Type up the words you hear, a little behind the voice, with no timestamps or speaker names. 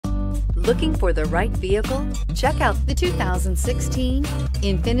Looking for the right vehicle? Check out the 2016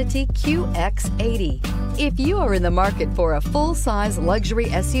 INFINITI QX80. If you are in the market for a full-size luxury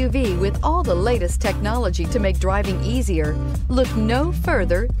SUV with all the latest technology to make driving easier, look no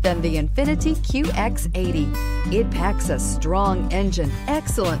further than the INFINITI QX80. It packs a strong engine,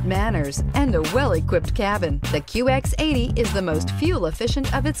 excellent manners, and a well-equipped cabin. The QX80 is the most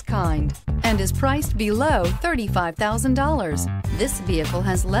fuel-efficient of its kind and is priced below $35,000. This vehicle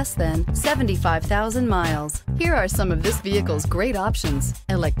has less than 75,000 miles. Here are some of this vehicle's great options: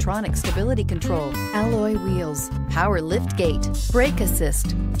 electronic stability control, alloy wheels, power liftgate, brake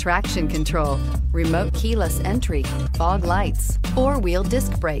assist, traction control, remote keyless entry, fog lights, four-wheel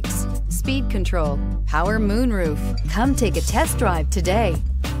disc brakes, speed control, power moonroof. Come take a test drive today.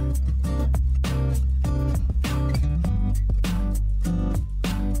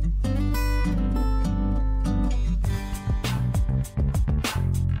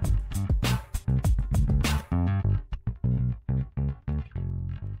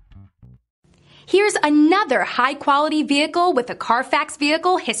 Here's another high-quality vehicle with a Carfax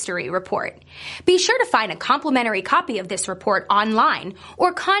Vehicle History Report. Be sure to find a complimentary copy of this report online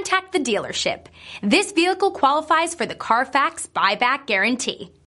or contact the dealership. This vehicle qualifies for the Carfax Buyback Guarantee.